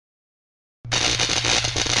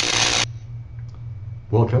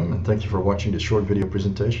Welcome and thank you for watching this short video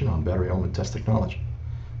presentation on battery element test technology,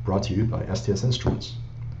 brought to you by STS instruments.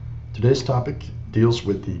 Today's topic deals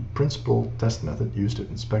with the principal test method used to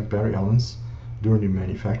inspect battery elements during the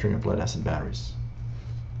manufacturing of lead-acid batteries.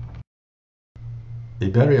 A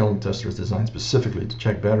battery element tester is designed specifically to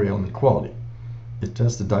check battery element quality. It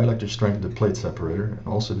tests the dielectric strength of the plate separator and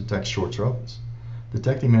also detects shorts or opens,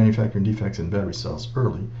 detecting manufacturing defects in battery cells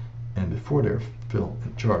early and before they're filled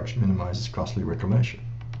and charged minimizes costly reclamation.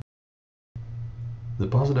 The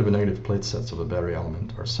positive and negative plate sets of a battery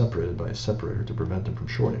element are separated by a separator to prevent them from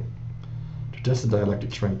shorting. To test the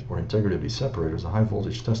dielectric strength or integrity of these separators, a high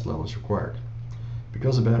voltage test level is required.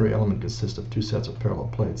 Because a battery element consists of two sets of parallel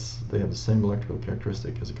plates, they have the same electrical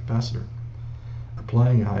characteristic as a capacitor.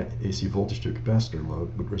 Applying a high AC voltage to a capacitor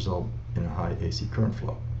load would result in a high AC current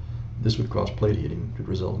flow. This would cause plate heating, could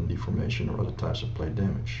result in deformation or other types of plate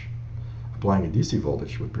damage. Applying a DC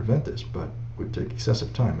voltage would prevent this, but would take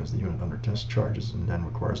excessive time as the unit under test charges and then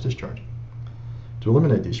requires discharging. To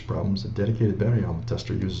eliminate these problems, a dedicated battery element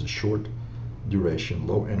tester uses a short duration,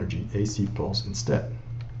 low energy AC pulse instead.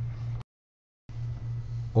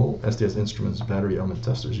 All STS instruments battery element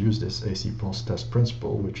testers use this AC pulse test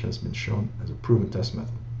principle, which has been shown as a proven test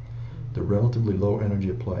method. The relatively low energy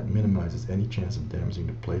applied minimizes any chance of damaging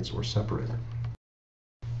the plates or separator.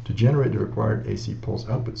 To generate the required AC pulse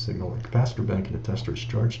output signal, a capacitor bank in the tester is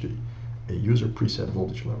charged to a user preset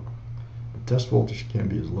voltage load. The test voltage can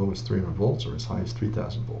be as low as 300 volts or as high as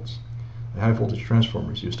 3000 volts. A high voltage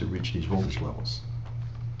transformer is used to reach these voltage levels.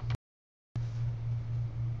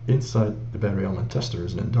 Inside the battery element tester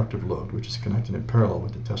is an inductive load which is connected in parallel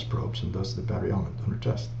with the test probes and thus the battery element under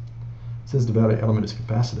test. Since the battery element is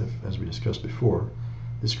capacitive, as we discussed before,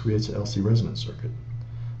 this creates a LC resonance circuit.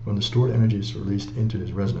 When the stored energy is released into this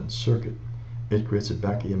resonance circuit, it creates a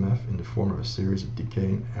back EMF in the form of a series of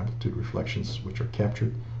decaying amplitude reflections which are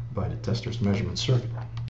captured by the tester's measurement circuit.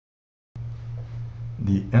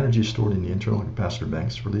 The energy stored in the internal capacitor bank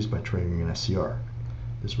is released by triggering an SCR.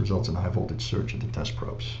 This results in a high voltage surge at the test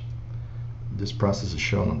probes. This process is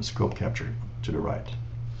shown on the scope capture to the right.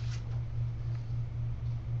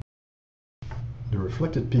 The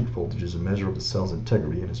reflected peak voltage is a measure of the cell's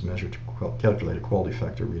integrity and is measured to calculate a quality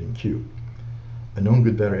factor reading Q. A known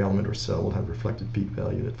good battery element or cell will have a reflected peak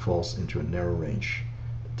value that falls into a narrow range.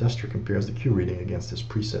 The tester compares the Q reading against this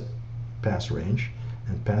preset pass range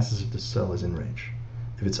and passes if the cell is in range.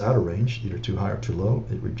 If it's out of range, either too high or too low,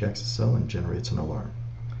 it rejects the cell and generates an alarm.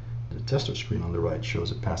 The tester screen on the right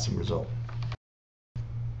shows a passing result.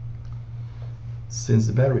 Since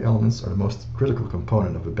the battery elements are the most critical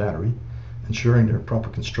component of a battery, ensuring their proper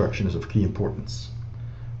construction is of key importance.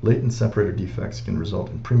 Latent separator defects can result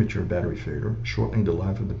in premature battery failure, shortening the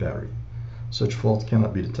life of the battery. Such faults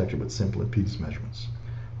cannot be detected with simple impedance measurements.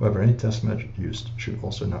 However, any test method used should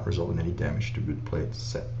also not result in any damage to good plate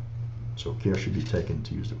set. So care should be taken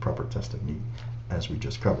to use the proper test technique as we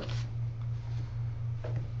just covered.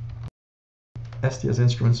 STS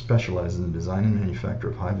Instruments specializes in the design and manufacture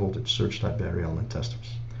of high voltage surge type battery element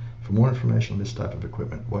testers. For more information on this type of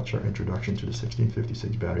equipment, watch our introduction to the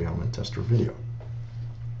 1656 battery element tester video.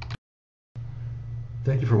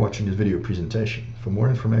 Thank you for watching this video presentation. For more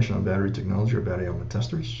information on battery technology or battery element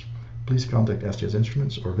testers, please contact STS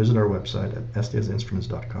Instruments or visit our website at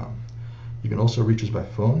stsinstruments.com. You can also reach us by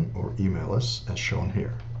phone or email us as shown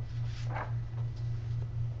here.